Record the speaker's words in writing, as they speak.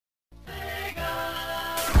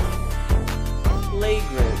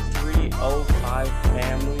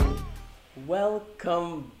family.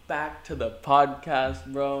 Welcome back to the podcast,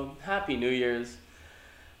 bro. Happy New Year's.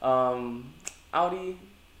 Audi,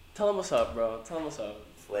 tell them what's up, bro. Tell them what's up.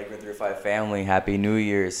 Flagrant 35 family, Happy New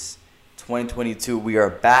Year's. 2022, we are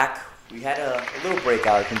back. We had a little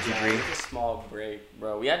breakout, couldn't you agree? Just a small break,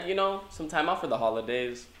 bro. We had, some time off for the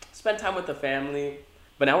holidays. Spent time with the family.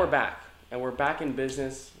 But now we're back. And we're back in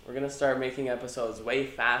business. We're going to start making episodes way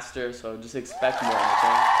faster, so just expect more,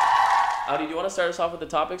 okay? Audi, do you want to start us off with the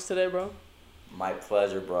topics today, bro? My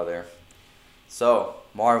pleasure, brother. So,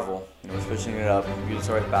 Marvel, we're switching it up. We usually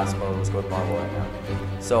start with basketball, let's go with Marvel right now.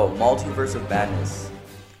 So, Multiverse of Madness.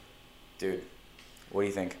 Dude, what do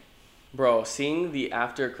you think? Bro, seeing the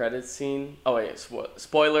after credits scene. Oh wait,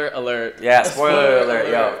 spoiler alert. Yeah, spoiler alert.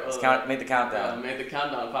 Yo, let's make the countdown. Made the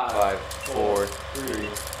countdown. 5, 4, 3, 2,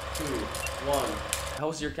 1. How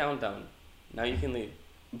was your countdown? Now you can leave.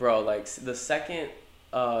 Bro, like the second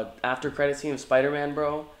after credit scene of Spider-Man,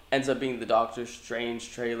 bro, ends up being the Doctor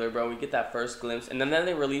Strange trailer, bro. We get that first glimpse, and then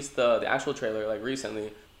they released the actual trailer like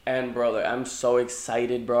recently. And bro, like, I'm so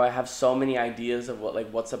excited, bro. I have so many ideas of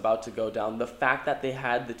what's about to go down. The fact that they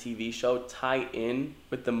had the TV show tie in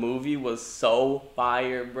with the movie was so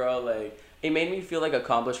fire, bro. Like, it made me feel like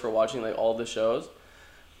accomplished for watching like all the shows.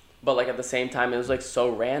 But like at the same time, it was like so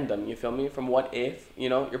random. You feel me? From What If,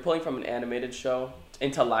 you're pulling from an animated show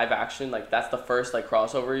into live action. Like that's the first like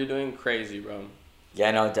crossover you're doing. Crazy, bro. Yeah,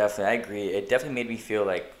 no, definitely. I agree. It definitely made me feel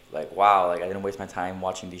like wow, like I didn't waste my time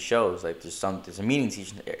watching these shows. Like there's a meaning to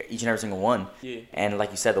each and every single one. Yeah. And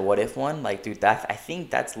like you said, the What If one, like dude, I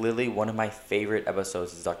think that's literally one of my favorite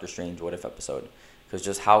episodes is Doctor Strange What If episode, because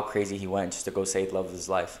just how crazy he went just to go save the love of his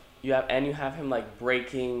life. You have him like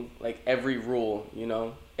breaking like every rule.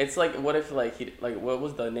 It's like what if like he like what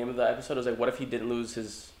was the name of the episode? It was like what if he didn't lose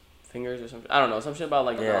his fingers or something? I don't know, some shit about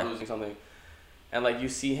like not losing something. And, like, you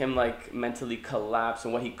see him, like, mentally collapse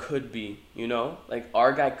and what he could be, Like,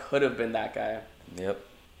 our guy could have been that guy. Yep.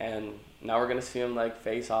 And now we're going to see him, like,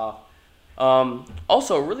 face off.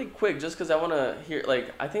 Also, really quick, just because I want to hear,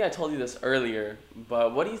 like, I think I told you this earlier,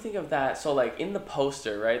 but what do you think of that? So, like, in the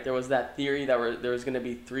poster, right, there was that theory that there was going to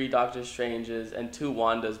be 3 Doctor Stranges and 2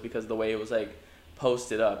 Wandas because of the way it was, like,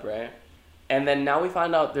 posted up, right? And then now we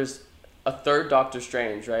find out there's a 3rd Doctor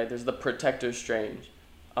Strange, right? There's the Protector Strange.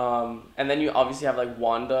 And then you obviously have like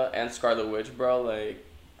Wanda and Scarlet Witch, bro. Like,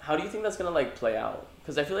 how do you think that's gonna like play out?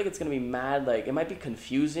 Because I feel like it's gonna be mad. Like, it might be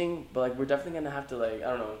confusing, but like we're definitely gonna have to like I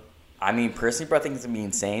don't know. I mean, personally, bro, I think it's gonna be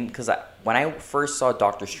insane. Because when I first saw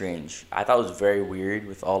Doctor Strange, I thought it was very weird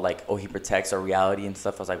with all like, oh, he protects our reality and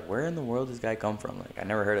stuff. I was like, where in the world does this guy come from? Like, I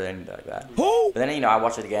never heard of anything like that. But then I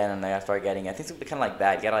watched it again and I started getting. I think it's kind of like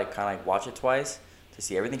that. You gotta like kind of like watch it twice to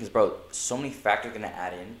see everything. Because bro, so many factors gonna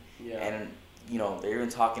add in. Yeah. And they're even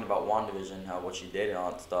talking about WandaVision, what she did and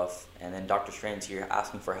all that stuff. And then Doctor Strange here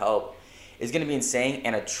asking for help. It's going to be insane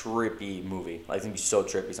and a trippy movie. Like, it's going to be so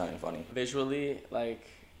trippy, something funny. Visually, like,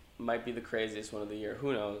 might be the craziest one of the year.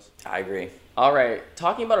 Who knows? I agree. All right.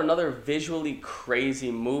 Talking about another visually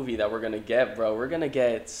crazy movie that we're going to get, bro. We're going to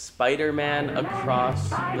get Spider-Man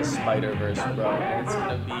Across the Spider-Verse, bro. And it's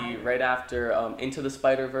going to be right after Into the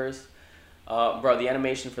Spider-Verse. Bro, the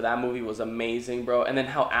animation for that movie was amazing, bro. And then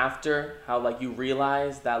how like you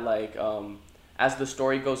realize that like as the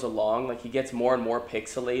story goes along, like he gets more and more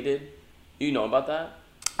pixelated. You know about that?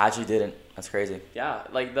 I actually didn't. That's crazy. Yeah,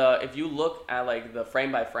 like if you look at like the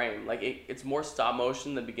frame by frame, like it's more stop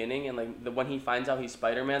motion in the beginning, and like when he finds out he's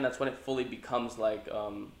Spider-Man, that's when it fully becomes like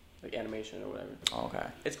animation or whatever. Oh, okay.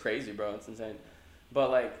 It's crazy, bro. It's insane.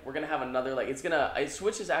 But like we're gonna have another like it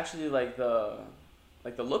switches actually like the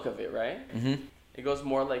look of it, right? Mm-hmm. It goes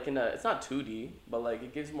more like it's not 2D, but like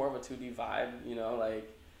it gives more of a 2D vibe, like,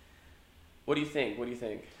 what do you think? What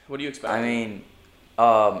do you expect? I mean,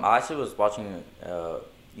 I actually was watching a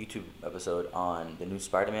YouTube episode on the new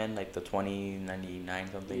Spider-Man, like the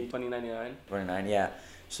 2099 something. 2099? 29, yeah.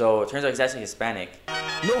 So it turns out he's actually Hispanic.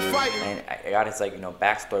 No fighting. And I got his like,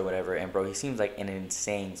 backstory, whatever. And bro, he seems like an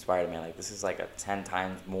insane Spider-Man. Like this is like a 10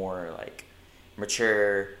 times more like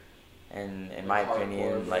mature, and in my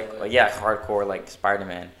opinion, hardcore like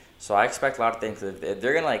Spider-Man. So I expect a lot of things. If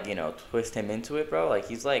they're gonna like twist him into it, bro, like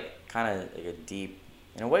he's like kind of like a deep,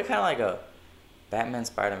 in a way, kind of like a Batman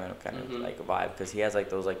Spider-Man kind of like a vibe, because he has like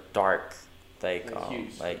those like dark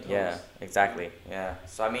yeah, exactly, yeah.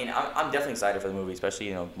 So I mean, I'm definitely excited for the movie,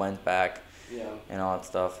 especially Gwen's back, and all that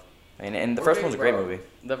stuff. And the first one's a great movie.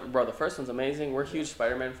 The first one's amazing. We're huge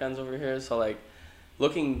Spider-Man fans over here, so like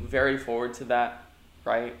looking very forward to that,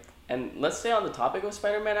 right? And let's stay on the topic of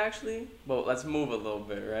Spider-Man actually, but let's move a little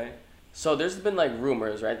bit, right? So there's been like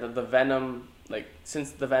rumors, right, that the Venom, like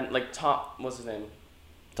since the what's his name?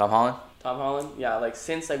 Tom Holland? Tom Holland? Yeah, like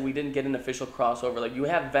since like we didn't get an official crossover, like you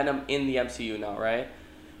have Venom in the MCU now, right?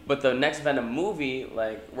 But the next Venom movie,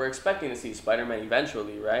 like we're expecting to see Spider-Man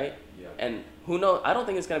eventually, right? Yeah. And who knows? I don't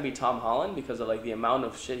think it's gonna be Tom Holland because of like the amount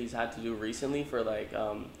of shit he's had to do recently for like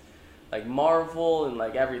Marvel and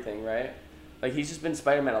like everything, right? Like he's just been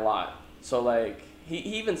Spider-Man a lot. So like he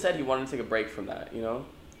even said he wanted to take a break from that, you know?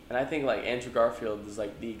 And I think like Andrew Garfield is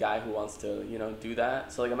like the guy who wants to, you know, do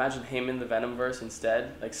that. So like imagine him in the Venomverse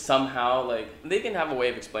instead. Like somehow like they can have a way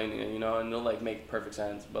of explaining it, you know, and it'll like make perfect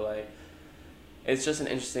sense. But like it's just an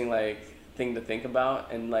interesting like thing to think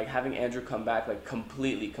about, and like having Andrew come back like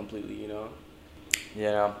completely, you know.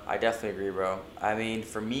 Yeah, no, I definitely agree, bro. I mean,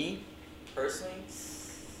 for me personally,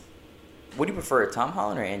 what do you prefer, Tom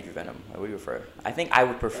Holland or Andrew Venom? What do you prefer? I think I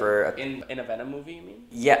would prefer in a Venom movie, you mean?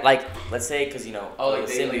 Yeah, like let's say because you know. Oh, like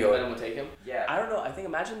the Venom symbiote. would take him. Yeah. I don't know. I think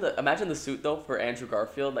imagine the suit though for Andrew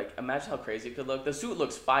Garfield. Like imagine how crazy it could look. The suit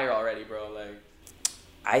looks fire already, bro. Like.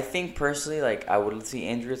 I think personally, like I would see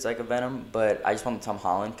Andrew as like a Venom, but I just want Tom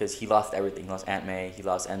Holland because he lost everything. He lost Aunt May, he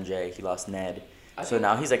lost MJ, he lost Ned. So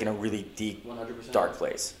now he's like in a really deep, 100%. dark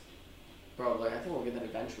place. Bro, like I think we'll get that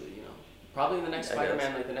eventually, you know. Probably in the next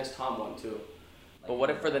Spider-Man, like the next Tom one too. But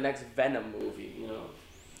what if for the next Venom movie, you know?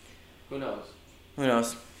 Who knows? Who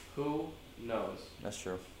knows? Who knows? That's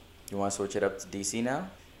true. You want to switch it up to DC now?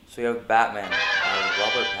 So you have Batman,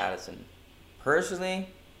 Robert Pattinson. Personally,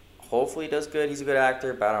 hopefully he does good. He's a good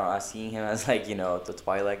actor, but I don't know. I seen him as like, you know, the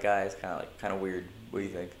Twilight guy. It's kind of weird. What do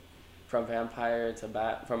you think? From vampire to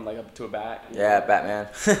bat, from like up to a bat. Yeah, Batman.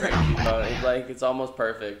 Crazy, bro. It's like it's almost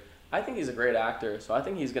perfect. I think he's a great actor, so I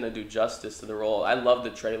think he's gonna do justice to the role. I love the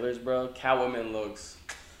trailers, bro. Catwoman looks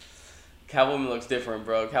different,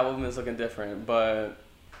 bro. Catwoman's looking different, but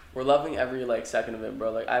we're loving every like second of it,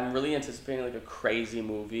 bro. Like I'm really anticipating like a crazy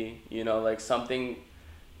movie, you know, like something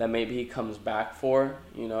that maybe he comes back for,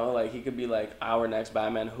 you know, like he could be like our next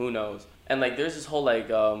Batman, who knows. And like there's this whole like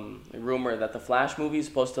rumor that the Flash movie is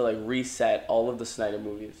supposed to like reset all of the Snyder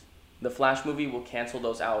movies. The Flash movie will cancel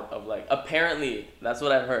those out of like, apparently that's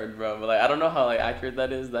what I've heard, bro, but like I don't know how like accurate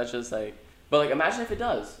that is. That's just like, but like imagine if it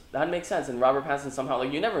does. That'd make sense. And Robert Pattinson somehow,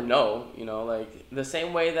 like you never know, you know, like the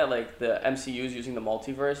same way that like the MCU is using the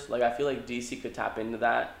multiverse, like I feel like DC could tap into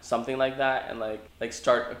that, something like that, and like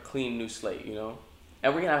start a clean new slate, you know.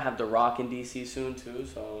 And we're gonna have The Rock in DC soon too,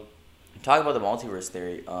 so. Talking about the multiverse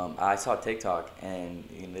theory, I saw TikTok and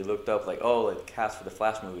they looked up like, oh, like cast for the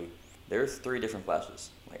Flash movie. There's 3 different Flashes,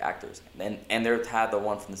 like actors, and they had the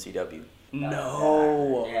one from the CW.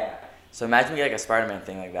 No. Yeah. So imagine we get like a Spider-Man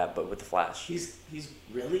thing like that, but with the Flash. He's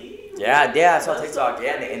really? Yeah, I saw TikTok.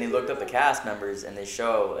 Yeah, and they looked up the cast members and they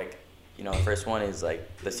show like, you know, the first one is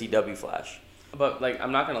like the CW Flash. But like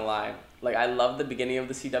I'm not gonna lie, like I love the beginning of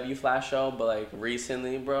the CW Flash show, but like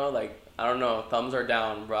recently, bro, like I don't know, thumbs are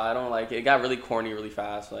down, bro. I don't like it. It got really corny really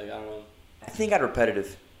fast. Like I don't know. I think it got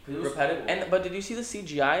repetitive. Repetitive. But did you see the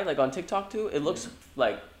CGI like on TikTok too? It looks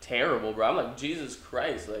like terrible, bro. I'm like, Jesus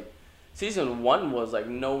Christ, like season 1 was like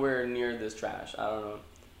nowhere near this trash. I don't know.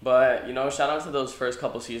 But you know, shout out to those first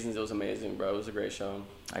couple seasons. It was amazing, bro. It was a great show.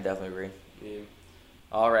 I definitely agree. Yeah.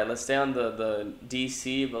 All right, let's stay on the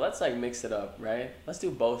DC, but let's like mix it up, right? Let's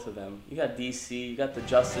do both of them. You got DC, you got the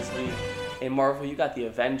Justice League. In Marvel, you got the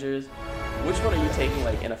Avengers. Which one are you taking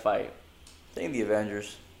like in a fight? I think the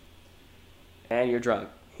Avengers. And you're drunk.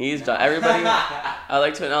 He's drunk. Everybody, I'd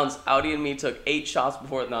like to announce, Audi and me took 8 shots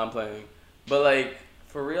before. No, I'm playing. But like,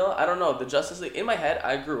 for real, I don't know. The Justice League, in my head,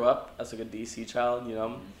 I grew up as like a DC child, you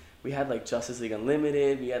know? We had like Justice League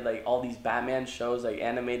Unlimited. We had like all these Batman shows, like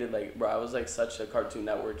animated. Like, bro, I was like such a Cartoon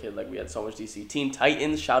Network kid. Like, we had so much DC. Teen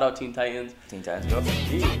Titans, shout out Teen Titans. Teen Titans, go.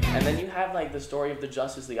 And then you have like the story of the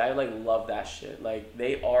Justice League. I like love that shit. Like,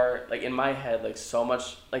 they are like in my head like so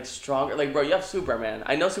much like stronger. Like, bro, you have Superman.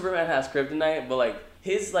 I know Superman has kryptonite, but like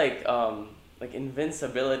his like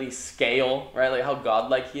invincibility scale, right? Like how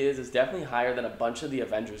godlike he is definitely higher than a bunch of the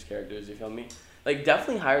Avengers characters. You feel me? Like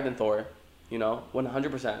definitely higher than Thor. You know,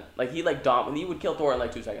 100%. Like, he, like, he would kill Thor in,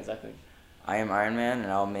 like, 2 seconds, I think. I am Iron Man,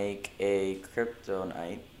 and I'll make a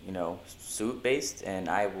kryptonite, you know, suit-based, and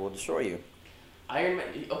I will destroy you. Iron Man,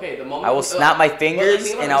 okay, the moment... I will snap my fingers,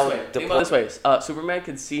 well, like, and I'll... Think about it this way. Superman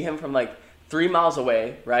could see him from, like, 3 miles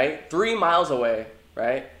away, right? 3 miles away,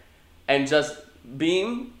 right? And just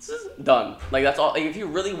beam, done. Like, that's all. Like, if you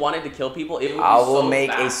really wanted to kill people, it would be so I will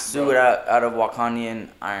make fast, a suit out of Wakandian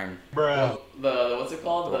iron. Bruh. What's it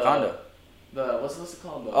called? Wakanda. What's it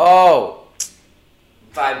called? Oh!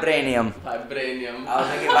 Vibranium. Vibranium. I was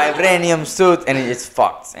making vibranium suit, and it's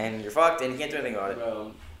fucked. And you're fucked, and you can't do anything about it.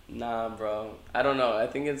 Bro. Nah, bro. I don't know. I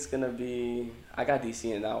think it's gonna be. I got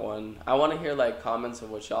DC in that one. I want to hear like comments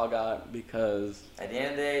of what y'all got because. At the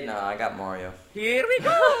end of the day, nah, I got Mario. Here we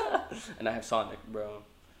go. And I have Sonic, bro.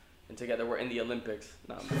 And together we're in the Olympics.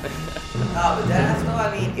 Nah. But that's no.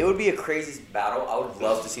 I mean, it would be a crazy battle. I would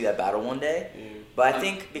love to see that battle one day. Yeah. But I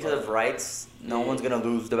think because of rights, no one's gonna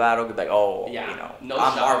lose the battle. Be like, oh, you know, no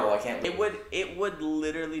I'm Marvel. I can't. It would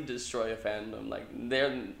literally destroy a fandom. Like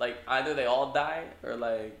they're like either they all die or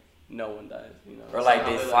like no one dies. You know. Or like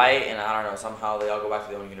they fight and I don't know. Somehow they all go back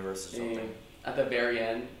to their own universe or something. At the very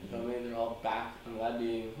end, you know what I mean? They're all back. I'm glad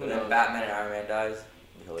be. And then Batman and Iron Man dies.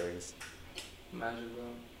 It'd be hilarious. Imagine, bro.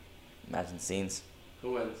 Imagine scenes.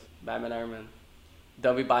 Who wins? Batman, Iron Man.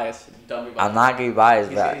 Don't be biased. I'm not gonna be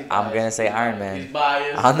biased, but I'm gonna say Iron Man. He's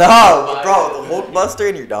biased. I know, bro. The Hulkbuster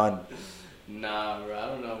and you're done. Nah, bro. I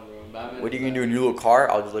don't know, bro. Batman. What are you gonna do? A new little car?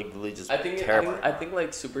 I'll just like really just. I think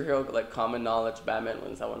like superhero like common knowledge. Batman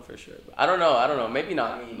wins that one for sure. But I don't know. Maybe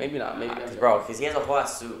not. Maybe not. Bro, because he has a whole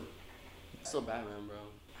ass suit. Still Batman, bro.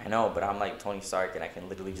 I know, but I'm like Tony Stark and I can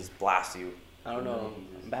literally just blast you. I don't know.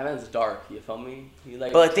 Batman's dark. You feel me? He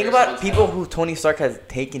like. But like, think about people who Tony Stark has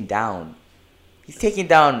taken down. He's taken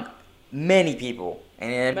down many people,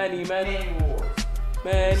 and many men.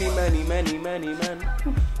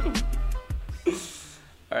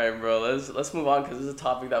 All right, bro. Let's move on because this is a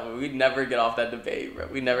topic that we'd never get off that debate, bro.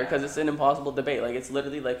 We never because it's an impossible debate. Like it's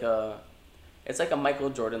literally like a Michael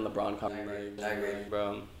Jordan LeBron conversation. I agree,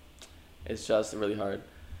 bro. It's just really hard.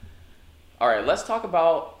 All right, let's talk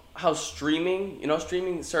about how streaming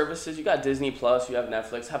services. You got Disney Plus, you have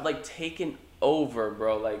Netflix, have like taken over,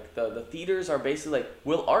 bro. Like the theaters are basically like,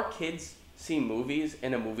 will our kids see movies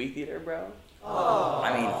in a movie theater, bro? Oh.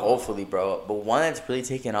 I mean, hopefully, bro. But one that's really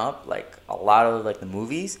taken up, like a lot of like the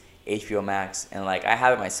movies, HBO Max, and like I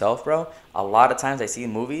have it myself, bro. A lot of times I see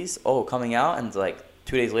movies, coming out, and it's like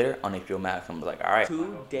 2 days later on HBO Max, I'm like, all right.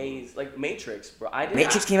 2 days, like Matrix, bro.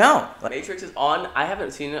 Matrix came out. Matrix is on. I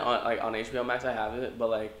haven't seen it on HBO Max. I have it, but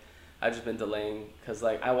like I've just been delaying because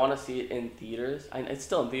like I want to see it in theaters. It's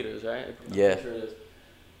still in theaters, right? Yeah. I'm sure it is.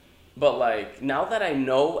 But like now that I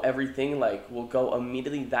know everything like will go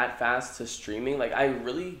immediately that fast to streaming, like I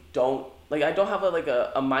really don't like I don't have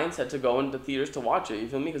a mindset to go into theaters to watch it. You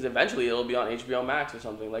feel me? Because eventually it'll be on HBO Max or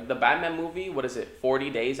something. Like the Batman movie, what is it? 40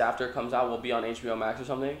 days after it comes out, will be on HBO Max or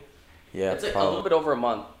something. Yeah, it's like a little bit over a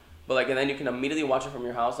month. But like and then you can immediately watch it from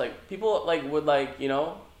your house. Like people like would like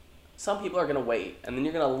some people are gonna wait, and then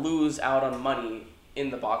you're gonna lose out on money in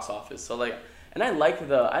the box office. So like, and I like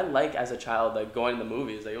as a child like going to the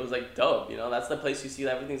movies. Like it was like dope, that's the place you see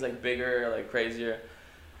that everything's like bigger, like crazier.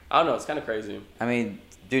 I don't know, it's kind of crazy. I mean,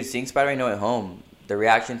 dude, seeing Spider-Man No Way Home, the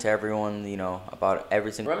reaction to everyone, about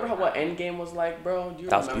every single. Remember what Endgame was like, bro? Do you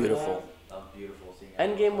that was remember beautiful. That was beautiful.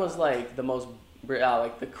 Endgame was like the most,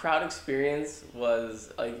 like the crowd experience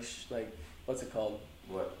was like what's it called?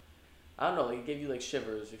 What? I don't know, like it gave you like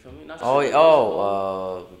shivers, you feel me? Not shivers,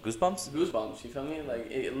 goosebumps? Goosebumps, you feel me?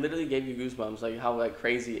 Like it literally gave you goosebumps, like how like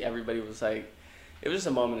crazy everybody was like. It was just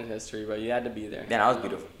a moment in history, bro. You had to be there. Yeah, that was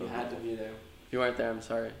beautiful. You had to be there. If you weren't there, I'm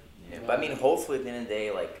sorry. Yeah, but I mean, hopefully at the end of the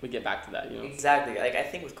day, like we get back to that, Exactly. Like I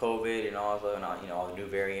think with COVID and all the new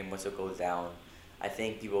variant, once it goes down, I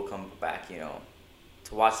think people will come back,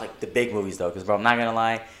 to watch like the big movies though. Because bro, I'm not gonna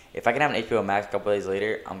lie, if I can have an HBO Max a couple days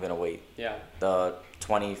later, I'm gonna wait. Yeah. The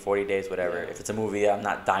 20, 40 days, whatever. Yeah. If it's a movie I'm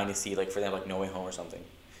not dying to see, like for them, like No Way Home or something,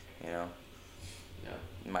 Yeah.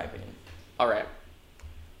 In my opinion. All right.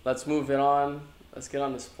 Let's move it on. Let's get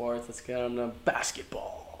on to sports. Let's get on to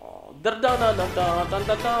basketball. And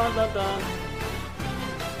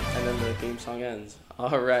then the theme song ends.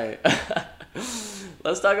 All right.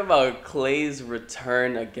 Let's talk about Klay's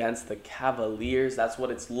return against the Cavaliers. That's what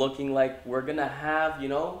it's looking like. We're going to have,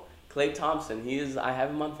 Klay Thompson. I have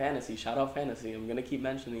him on fantasy. Shout out fantasy. I'm going to keep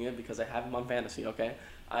mentioning it because I have him on fantasy, okay?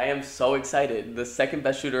 I am so excited. The second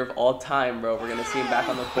best shooter of all time, bro. We're going to see him back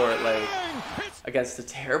on the court, like, against a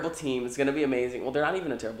terrible team. It's going to be amazing. Well, they're not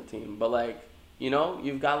even a terrible team, but, like,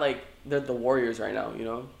 you've got, like, they're the Warriors right now,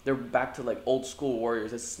 They're back to, like, old school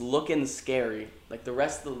Warriors. It's looking scary. Like, the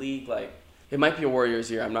rest of the league, like, it might be a Warriors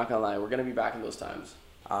year. I'm not going to lie. We're going to be back in those times.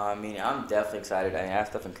 I mean, I'm definitely excited. I have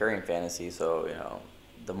Stephen Curry in fantasy, so,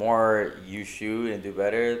 the more you shoot and do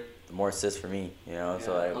better, the more assists for me, Yeah,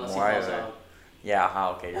 so, like, unless more he falls out.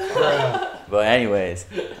 Yeah, okay. But anyways,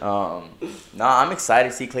 I'm excited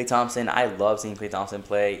to see Klay Thompson. I love seeing Klay Thompson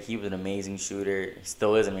play. He was an amazing shooter. He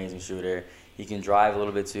still is an amazing shooter. He can drive a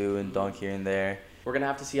little bit too and dunk here and there. We're going to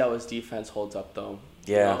have to see how his defense holds up, though.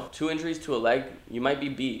 Yeah. 2 injuries to a leg, you might be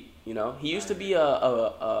beat, He used to be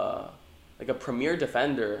a like a premier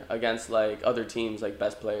defender against like other teams, like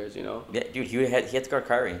best players, you know. Yeah, dude, he had to guard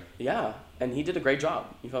Kyrie. Yeah, and he did a great job.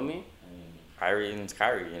 You feel me? Kyrie and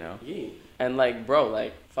Kyrie, you know. Yeah. And like, bro,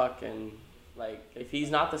 like fucking, like if he's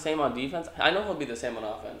not the same on defense, I know he'll be the same on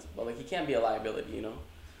offense, but like he can't be a liability, you know.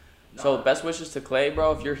 No. So best wishes to Clay,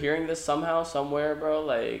 bro. If you're hearing this somehow, somewhere, bro,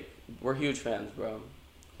 like we're huge fans, bro.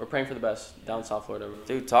 We're praying for the best down South Florida, bro.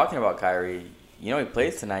 Dude, talking about Kyrie, you know he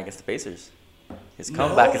plays tonight against the Pacers. His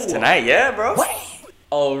comeback is tonight, yeah, bro. What?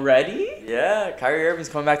 Already? Yeah, Kyrie Irving's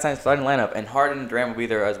coming back tonight, starting lineup, and Harden and Durant will be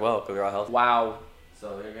there as well because they're all healthy. Wow.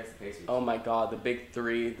 So they're against the Pacers. Oh my God, the big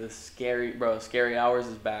three, the scary hours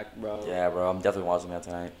is back, bro. Yeah, bro, I'm definitely watching that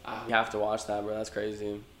tonight. You have to watch that, bro. That's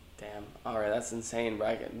crazy. Damn. All right, that's insane,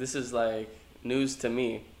 bro. This is like news to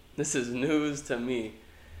me. This is news to me.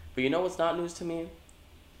 But you know what's not news to me?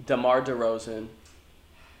 DeMar DeRozan.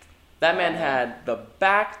 That man had the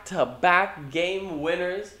back-to-back game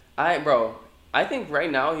winners. I think right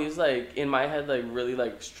now he's like in my head like really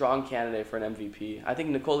like strong candidate for an MVP. I think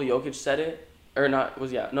Nikola Jokic said it, or not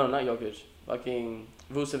not Jokic, fucking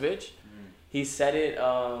Vucevic. He said it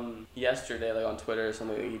yesterday like on Twitter or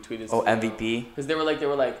something. He tweeted. Oh, MVP. Because they were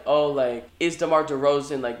like, oh, like is DeMar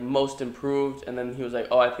DeRozan like most improved? And then he was like,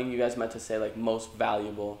 oh, I think you guys meant to say like most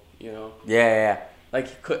valuable. You know. Yeah. Like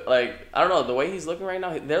I don't know, the way he's looking right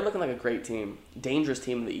now, they're looking like a great team, dangerous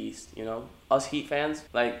team in the East. You know, us Heat fans,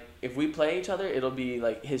 like if we play each other, it'll be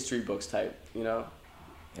like history books type. You know.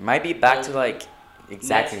 It might be back to like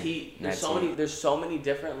exactly. Nets, Heat. There's so many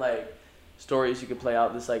different like stories you could play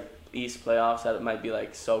out this like East playoffs that it might be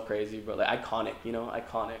like so crazy, but like iconic. You know,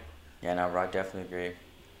 iconic. Yeah, no, Rock definitely agree.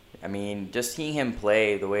 I mean, just seeing him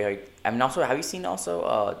play the way also have you seen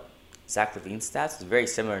also Zach LaVine's stats? It's very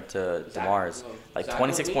similar to DeMar's. Like Zach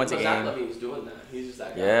 26 points a game. Zach LaVine's doing that. He's just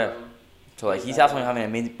that guy. Yeah. So like he's definitely having an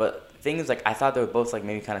amazing. But the thing is, like I thought they would both like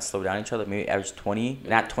maybe kind of slow down each other, maybe average 20,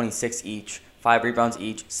 not 26 each, 5 rebounds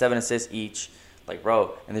each, 7 assists each. Like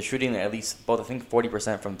bro, and they're shooting at least both I think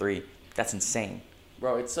 40% from 3. That's insane.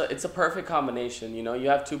 Bro, it's a perfect combination. You know, you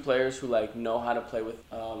have two players who like know how to play with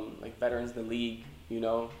like veterans in the league. You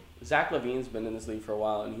know, Zach LaVine's been in this league for a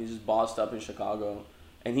while, and he's just bossed up in Chicago.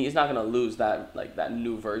 And he's not gonna lose that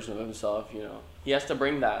new version of himself, you know. He has to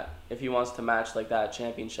bring that if he wants to match like that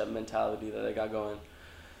championship mentality that they got going.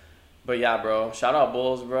 But yeah, bro, shout out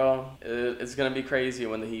Bulls, bro. It's gonna be crazy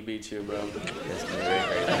when the Heat beat you, bro. It's gonna be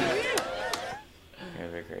very crazy.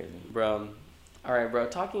 Very crazy, bro. All right, bro.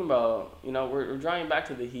 Talking about, you know, we're drawing back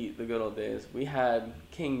to the Heat, the good old days. We had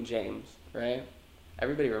King James, right?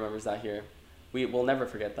 Everybody remembers that here. We'll never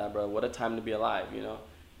forget that, bro. What a time to be alive, you know.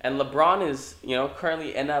 And LeBron is, you know,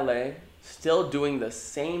 currently in LA, still doing the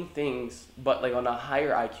same things, but like on a higher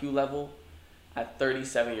IQ level, at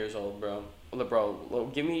 37 years old, bro.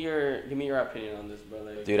 LeBron, give me your opinion on this, bro.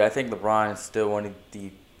 Like, dude, I think LeBron is still one of the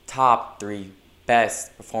top 3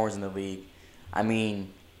 best performers in the league. I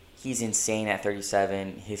mean, he's insane at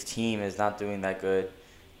 37. His team is not doing that good,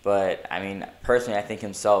 but I mean, personally, I think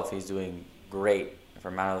himself he's doing great for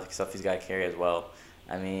the amount of stuff he's got to carry as well.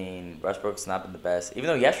 I mean, Westbrook's not been the best. Even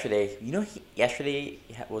though yesterday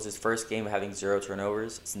was his first game of having 0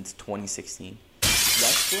 turnovers since 2016.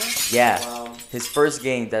 Westbrook? Yeah. Wow. His first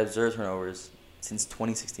game that had 0 turnovers since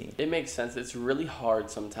 2016. It makes sense. It's really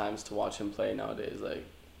hard sometimes to watch him play nowadays. Like,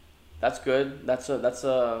 that's good. That's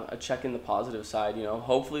a check in the positive side, you know.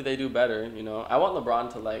 Hopefully they do better, you know. I want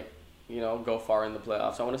LeBron to like, you know, go far in the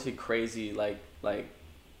playoffs. I want to see crazy like,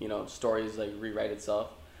 you know, stories like rewrite itself.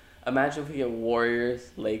 Imagine if we get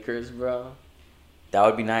Warriors, Lakers, bro. That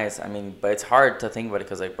would be nice. I mean, but it's hard to think about it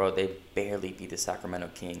because, like, bro, they barely beat the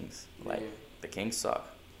Sacramento Kings. Like, the Kings suck.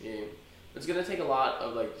 Yeah. It's going to take a lot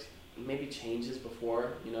of, like, maybe changes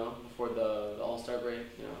before, you know, before the All-Star break,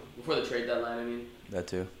 you know, before the trade deadline, I mean. That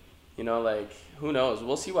too. You know, like, who knows?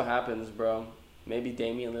 We'll see what happens, bro. Maybe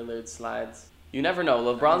Damian Lillard slides. You never know.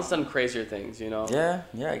 LeBron's done crazier things, you know. Yeah,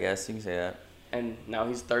 I guess you can say that. And now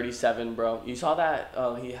he's 37, bro. You saw that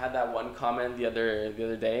he had that one comment the other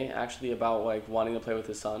day, actually, about like wanting to play with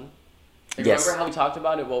his son. Like, yes. Remember how we talked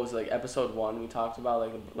about it? What was it, like episode 1? We talked about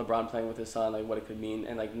like LeBron playing with his son, like what it could mean.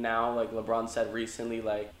 And like now, like LeBron said recently,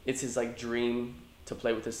 like it's his like dream to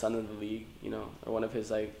play with his son in the league, you know, or one of his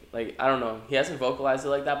like I don't know. He hasn't vocalized it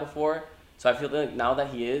like that before. So I feel like now that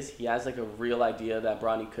he has like a real idea that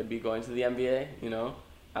Bronny could be going to the NBA, you know.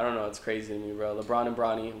 I don't know. It's crazy to me, bro. LeBron and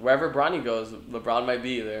Bronny. Wherever Bronny goes, LeBron might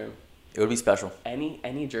be there. It would be special. Any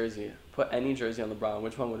jersey. Put any jersey on LeBron.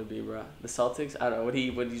 Which one would it be, bro? The Celtics? I don't know. Would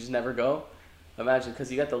he just never go? Imagine, because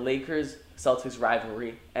you got the Lakers-Celtics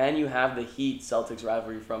rivalry, and you have the Heat-Celtics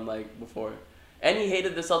rivalry from, like, before. And he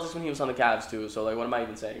hated the Celtics when he was on the Cavs, too. So, like, what am I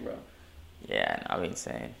even saying, bro? Yeah, I mean,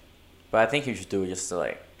 insane. But I think he should do it just to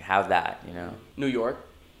like have that, New York.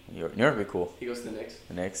 New York would be cool. He goes to the Knicks.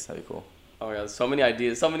 The Knicks, that'd be cool. Oh my god, so many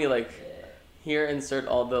ideas. So many like here insert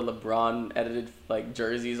all the LeBron edited like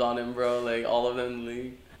jerseys on him, bro. Like all of them in the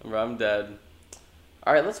league. Bro, I'm dead.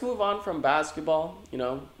 All right, let's move on from basketball.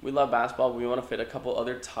 We love basketball, but we want to fit a couple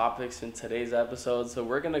other topics in today's episode. So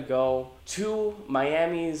we're gonna go to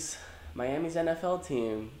Miami's NFL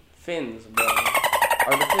team, Fins, bro.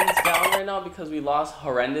 Are the Fins down right now because we lost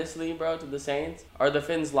horrendously, bro, to the Saints? Are the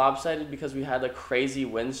Fins lopsided because we had a crazy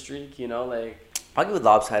win streak? I'll give it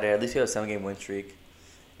lopsided. At least we have a 7-game win streak.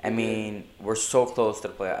 I mean, we're so close to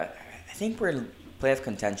the playoff. I think we're in playoff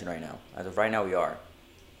contention right now. As of right now, we are.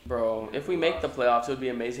 Bro, if we make the playoffs, it would be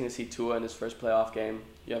amazing to see Tua in his first playoff game.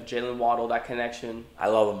 You have Jalen Waddle, that connection. I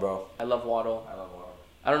love him, bro. I love Waddle.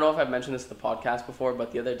 I don't know if I've mentioned this in the podcast before,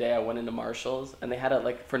 but the other day I went into Marshall's and they had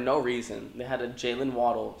for no reason, they had a Jalen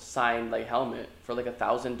Waddle signed helmet for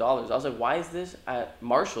 $1,000. I was like, why is this at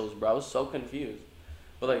Marshall's, bro? I was so confused.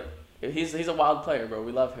 But he's a wild player, bro.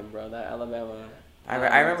 We love him, bro. That Alabama. I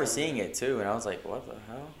remember seeing it too, and I was like, what the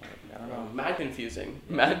hell? I don't know. Mad confusing.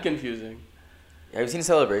 Mad confusing. Have you seen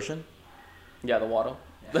Celebration? Yeah, the Waddle.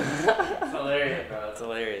 Yeah. It's hilarious, bro. It's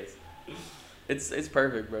hilarious. It's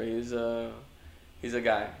perfect, bro. He's a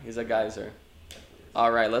guy. He's a geyser.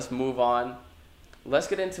 All right, let's move on. Let's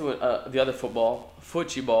get into the other football.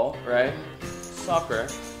 Football, right? Soccer.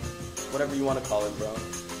 Whatever you want to call it, bro.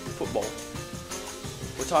 Football.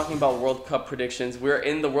 We're talking about World Cup predictions. We're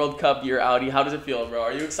in the World Cup year, Audi. How does it feel, bro?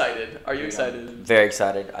 Are you excited? Are you excited? Very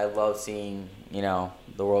excited. I love seeing,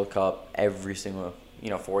 the World Cup every single,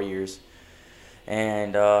 4 years.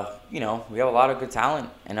 And, we have a lot of good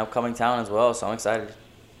talent and upcoming talent as well, so I'm excited.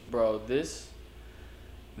 Bro,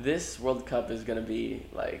 this World Cup is going to be,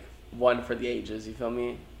 one for the ages, you feel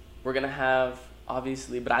me? We're going to have,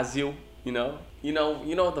 obviously, Brazil, You know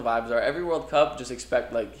what the vibes are. Every World Cup, just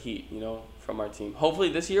expect, heat, from our team. Hopefully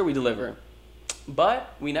this year we deliver.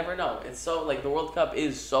 But we never know. It's so, the World Cup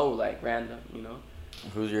is so, random,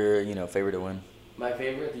 Who's your, favorite to win? My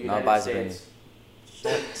favorite, the United States.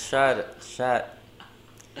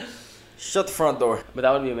 Shut the front door. But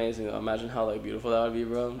that would be amazing, though. Imagine how, beautiful that would be,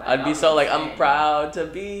 bro. I'd be so, I'm proud to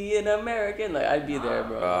be an American. I'd be there,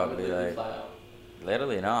 bro. I'd be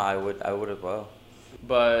literally, no, I would as well.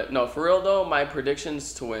 But, no, for real, though, my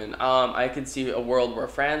predictions to win. I could see a world where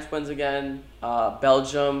France wins again,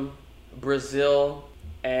 Belgium, Brazil,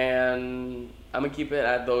 and I'm going to keep it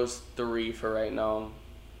at those 3 for right now.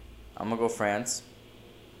 I'm going to go France,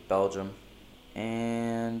 Belgium,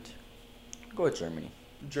 and go with Germany.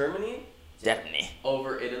 Germany? Germany.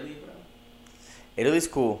 Over Italy, bro? Italy's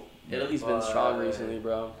cool. Italy's been strong recently,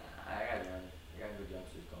 bro. I got good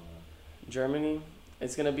jumpsuits going on. Germany?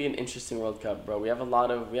 It's gonna be an interesting World Cup, bro. We have a lot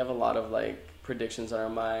of predictions on our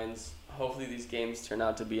minds. Hopefully these games turn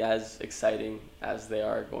out to be as exciting as they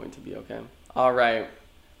are going to be. Okay. All right,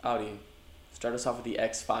 Audi, start us off with the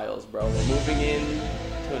X-Files, bro. We're moving in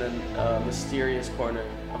to a mysterious corner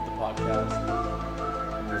of the podcast.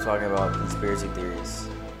 We're talking about conspiracy theories.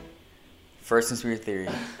 First conspiracy theory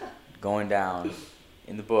going down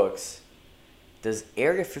in the books. Does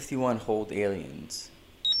Area 51 hold aliens?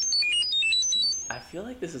 I feel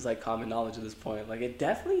like this is common knowledge at this point. It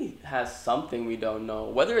definitely has something we don't know.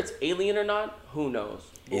 Whether it's alien or not, who knows?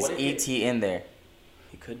 But is E.T. in there?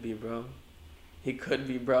 He could be, bro. He could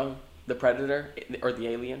be, bro. The Predator or the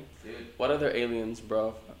alien? Dude. What other aliens,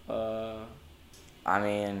 bro? I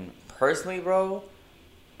mean, personally, bro,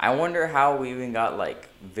 I wonder how we even got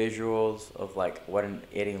visuals of what an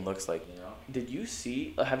alien looks like,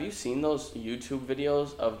 Have you seen those YouTube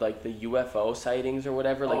videos of the UFO sightings or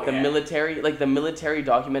whatever? The military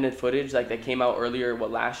documented footage that came out earlier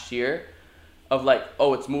last year of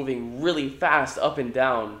it's moving really fast up and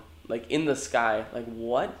down in the sky.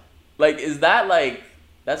 What? Is that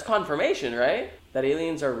that's confirmation, right? That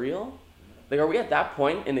aliens are real? Are we at that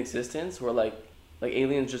point in existence where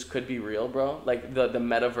aliens just could be real, bro? The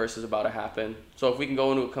metaverse is about to happen. So if we can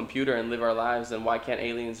go into a computer and live our lives, then why can't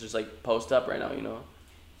aliens just post up right now,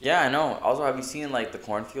 Yeah, I know. Also, have you seen the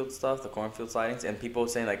cornfield stuff, the cornfield sightings, and people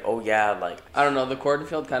saying oh yeah, I don't know, the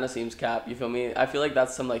cornfield kind of seems cap, you feel me? I feel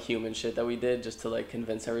that's some human shit that we did just to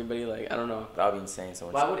convince everybody, I don't know. That would be insane. So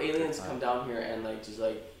why would aliens come down here and just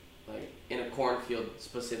in a cornfield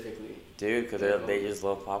specifically? Dude, because they just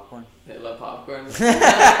love popcorn. They love popcorn?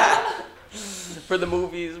 For the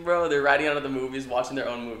movies, bro. They're riding out of the movies, watching their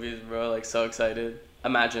own movies, bro. So excited.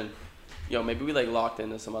 Imagine. Yo, maybe we locked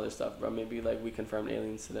into some other stuff, bro. Maybe we confirmed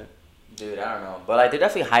aliens today. Dude, I don't know. But they're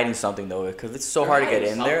definitely hiding something, though, because it's so hard to get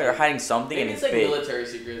in there. They're hiding something, maybe and it's big. Military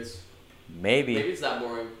secrets. Maybe it's that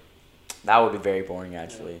boring. That would be very boring,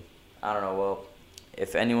 actually. I don't know. Well,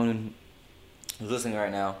 if anyone who's listening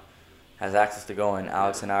right now has access to going,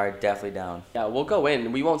 Alex and I are definitely down. Yeah, we'll go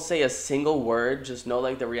in. We won't say a single word. Just know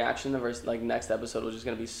like the reaction of our like next episode was just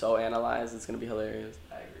gonna be so analyzed. It's gonna be hilarious.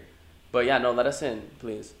 I agree. But yeah, no, let us in,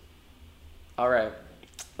 please. All right,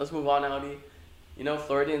 let's move on, Audi. You know,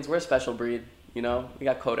 Floridians, we're a special breed. You know, we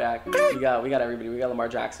got Kodak. We got everybody. We got Lamar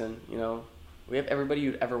Jackson. You know, we have everybody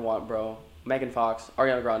you'd ever want, bro. Megan Fox,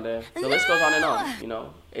 Ariana Grande. The list goes on and on. You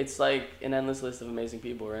know, it's like an endless list of amazing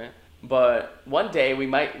people, right? But one day we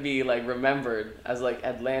might be like remembered as like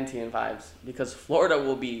Atlantean vibes because Florida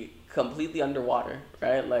will be completely underwater,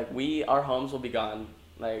 right? Like our homes will be gone.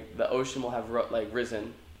 Like the ocean will have like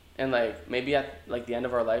risen, and like maybe at like the end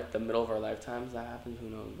of our life, the middle of our lifetimes, that happens. Who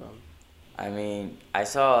knows, bro? I mean, I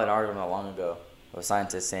saw an article not long ago of a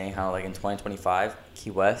scientist saying how like in 2025, Key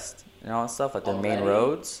West and all that stuff, like the main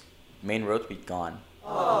roads be gone.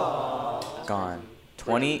 Oh, gone.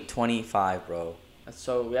 2025, bro.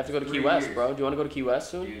 So we have to go to Key West, bro. Do you want to go to Key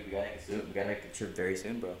West soon? Dude, we gotta make a trip very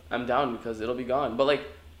soon, bro. I'm down because it'll be gone. But like,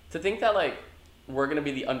 to think that like we're gonna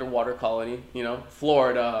be the underwater colony, you know,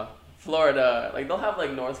 Florida. Like they'll have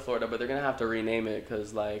like North Florida, but they're gonna have to rename it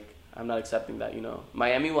because like I'm not accepting that, you know.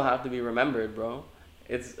 Miami will have to be remembered, bro.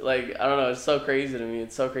 It's like I don't know. It's so crazy to me.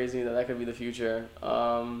 It's so crazy that could be the future.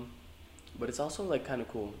 But it's also like kind of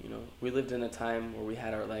cool, you know. We lived in a time where we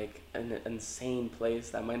had our like an insane place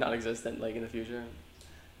that might not exist in like in the future.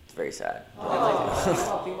 It's very sad.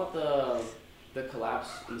 Think about the collapse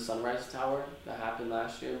in the Sunrise Tower that happened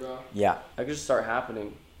last year, bro. Yeah. That could just start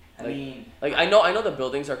happening. I mean, like I know the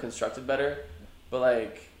buildings are constructed better, but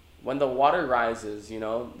like when the water rises, you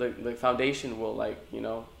know, the foundation will like, you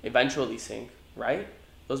know, eventually sink, right?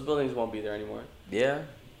 Those buildings won't be there anymore. Yeah.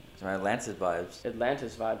 Some Atlantis vibes.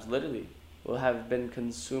 Atlantis vibes, literally. Will have been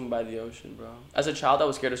consumed by the ocean, bro. As a child, I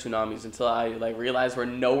was scared of tsunamis until I like realized we're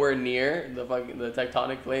nowhere near the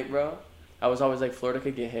tectonic plate, bro. I was always like, Florida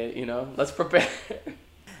could get hit, you know. Let's prepare.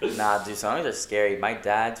 Nah, dude, tsunamis are scary. My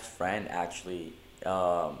dad's friend actually,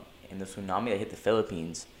 in the tsunami that hit the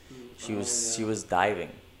Philippines, she was diving.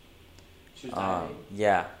 She was diving.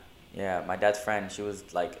 Yeah. My dad's friend, she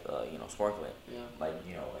was like, snorkeling. Yeah. Like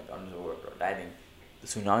under the water, bro, diving. The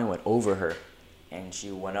tsunami went over her. And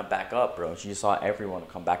she went back up, bro. She just saw everyone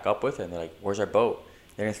come back up with her. And they're like, where's our boat?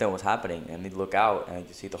 They didn't know what was happening. And they look out, and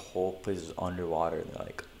you see the whole place is underwater. And they're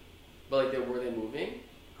like... But, like, were they moving?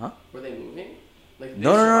 Huh? Were they moving? Like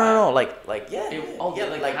No. Like, yeah.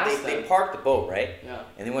 They parked the boat, right? Yeah.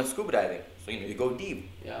 And they went scuba diving. So, you go deep.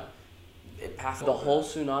 Yeah. It passed the over. whole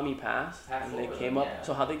tsunami passed and they came up. Yeah.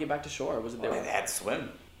 So how'd they get back to shore? Was it They had to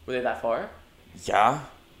swim. Were they that far? Yeah,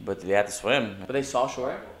 but they had to swim. But they saw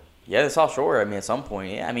shore? Yeah, they saw shore. I mean, at some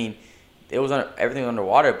point, yeah. I mean, it was everything was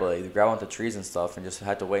underwater, but like, they grabbed onto trees and stuff, and just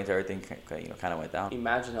had to wait until everything, kind of went down.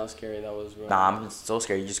 Imagine how scary that was, bro. Nah, I'm so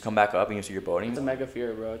scared. You just come back up and you see your boating. It's a mega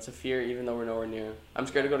fear, bro. It's a fear, even though we're nowhere near. I'm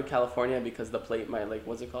scared to go to California because the plate might, like,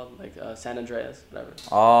 what's it called? Like San Andreas, whatever.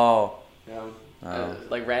 Oh. Yeah.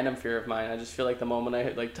 Like random fear of mine. I just feel like the moment I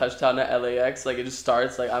hit like touchdown at LAX, like it just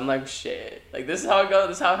starts. Like I'm like shit. Like this is how it goes.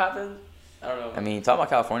 This is how it happens. I don't know. I mean, talking about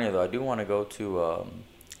California though, I do want to go to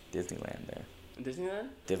Disneyland there. Disneyland?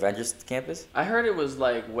 The Avengers campus? I heard it was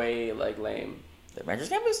like way like lame. The Avengers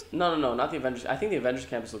campus? No, not the Avengers. I think the Avengers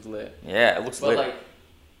campus looks lit. Yeah, it looks lit. But like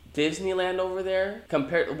Disneyland over there,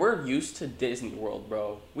 we're used to Disney World,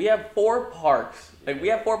 bro. We have 4 parks. Like we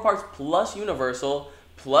have 4 parks plus Universal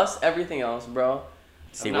plus everything else, bro.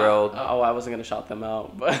 SeaWorld. I wasn't gonna shout them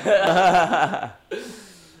out, but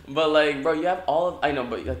but like, bro, you have all of. I know,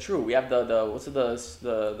 but true. We have the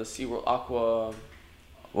SeaWorld Aqua.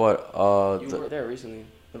 What? You were there recently.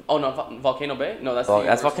 Oh no, Volcano Bay. No, that's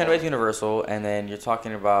that's Volcano Bay's Universal, and then you're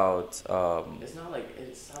talking about. It's not like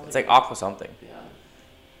it's like Aqua something. Yeah.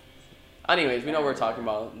 Anyways, we know what we're talking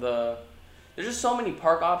about. There's just so many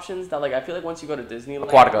park options that like I feel like once you go to Disneyland.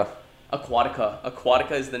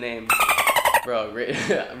 Aquatica is the name. Bro,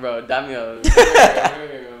 Damio.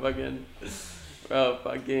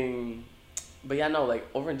 fucking. But yeah, no, like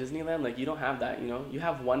over in Disneyland, like you don't have that, you know? You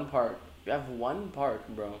have one park. You have one park,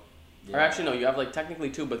 bro. Yeah. Or actually, no, you have like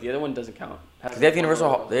technically 2, but the other one doesn't count. They have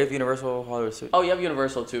Universal. They have Universal Hollywood Studios. Oh, you have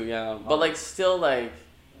Universal too, yeah. But like still, like,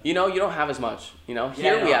 you know, you don't have as much. You know,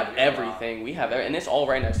 here we have everything. We have, and it's all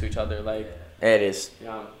right next to each other. Like, it is.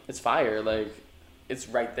 Yeah, it's fire. Like, it's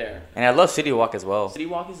right there. And I love City Walk as well. City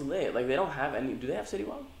Walk is lit. Like, they don't have any. Do they have City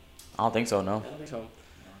Walk? I don't think so. No. I don't think so.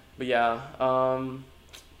 But yeah,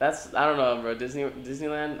 that's I don't know, bro.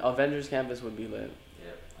 Disneyland Avengers Campus would be lit.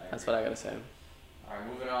 Yeah, that's what I gotta say. All right,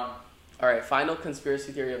 moving on. All right, final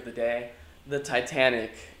conspiracy theory of the day: the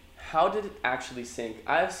Titanic how did it actually sink?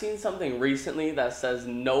 I've seen something recently that says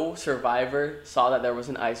no survivor saw that there was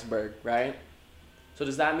an iceberg, right? So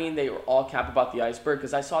does that mean they were all capped about the iceberg?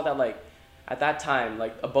 Because I saw that, like, at that time,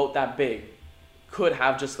 like, a boat that big could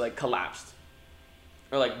have just, like, collapsed.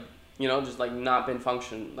 Or, like, you know, just, like, not been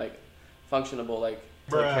functionable, like,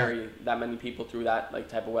 to carry that many people through that, like,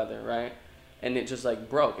 type of weather, right? And it just, like,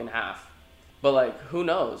 broke in half. But, like, who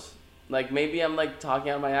knows? Like, maybe I'm, like, talking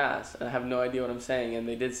out of my ass and I have no idea what I'm saying, and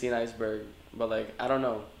they did see an iceberg. But, like, I don't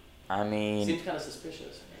know. I mean... Seems kind of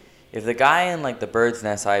suspicious. If the guy in, like, the bird's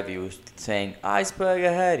nest eye view was saying, iceberg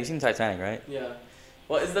ahead, you've seen Titanic, right? Yeah.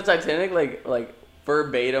 Well, is the Titanic, like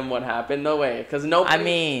verbatim what happened? No way. Because nobody... I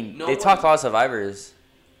mean, they talked to all survivors.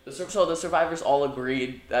 So the survivors all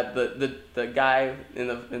agreed that the guy in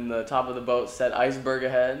the top of the boat said iceberg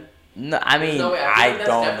ahead? No, I mean, no I don't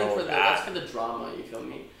know that's for the drama, you feel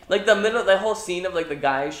me? Like, the whole scene of, like, the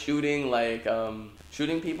guy shooting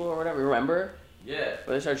people or whatever, remember? Yeah.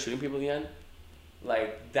 Where they started shooting people at the end?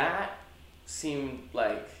 Like, that seemed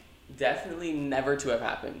like definitely never to have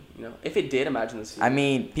happened, you know? If it did, imagine the scene. I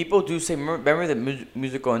mean, people do say, remember the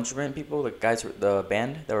musical instrument people, the guys, the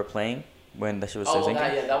band that were playing when the ship was sinking?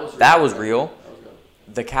 That was real.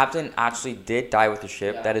 The captain actually did die with the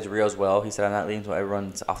ship. Yeah. That is real as well. He said, I'm not leaving until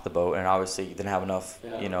everyone's off the boat. And obviously, he didn't have enough,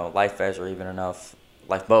 you know, life vests or even enough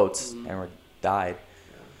lifeboats and died.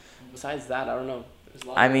 Yeah. Besides that, I don't know.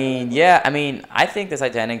 I mean, yeah. I mean, I think the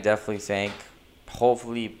Titanic definitely sank.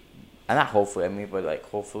 Hopefully, not hopefully, I mean, but, like,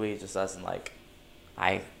 hopefully it just doesn't, like,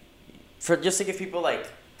 just to give people, like,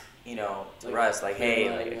 you know, like, rest, like, hey,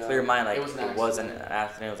 mind, like, a clear mind, like, it wasn't an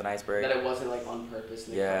accident, it was an iceberg. That it wasn't, like, on purpose,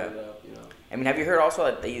 and they covered it up, you know. I mean, have you heard also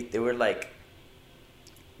that they were, like,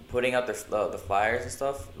 putting out the flyers and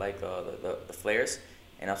stuff, like, the flares,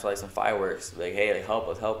 and also, like, some fireworks, like, hey, like, help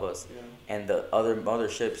us. Yeah. And the other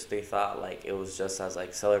ships, they thought, like, it was just as,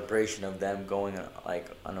 like, celebration of them going, like,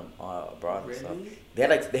 on abroad and stuff.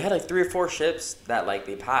 They had like 3 or 4 ships that, like,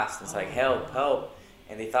 they passed. It's like, help.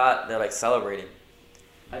 And they thought they're, like, celebrating.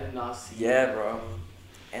 I did not see that. Bro.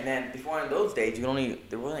 And then before in those days,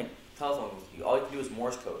 there were, like, telephones. All you could do was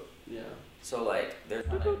Morse code. Yeah. So, like, there's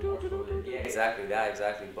not, like, Morse code. Yeah,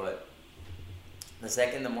 exactly. But the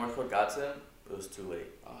second the Morse code got to them, it was too late.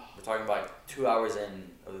 We're talking about, like, 2 hours in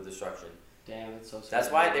of the destruction. Damn, that's so sad.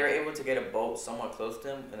 That's why they were able to get a boat somewhat close to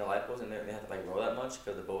them in the lifeboats, and they had to, like, row that much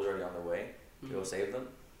because the boat was already on their way to go save them.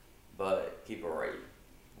 But people were already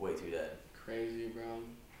way too dead. Crazy, bro.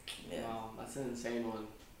 Yeah. Wow, that's an insane one.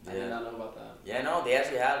 I did not know about that. Yeah, no, they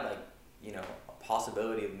actually had, like, you know, a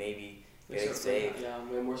possibility of maybe getting saved. Yeah,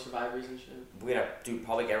 way more survivors and shit. We'd have,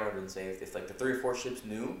 probably everyone would have been saved. If, like, the 3 or 4 ships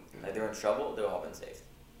knew like, they were in trouble, they would all been saved.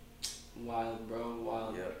 Wild, bro,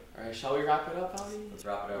 wild. Yep. Alright, shall we wrap it up, Javi? Let's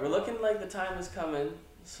wrap it up. We're looking like the time is coming.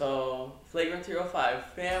 So, Flagrant 305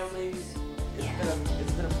 family,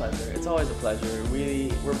 it's been a pleasure. It's always a pleasure.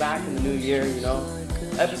 We're back in the new year, you know.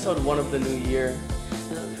 Episode 1 of the new year.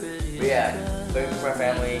 But yeah, Flagrant 305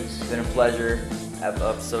 family, it's been a pleasure.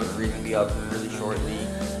 Episode 3 will be up really shortly.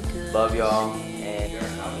 Love y'all, and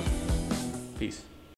peace.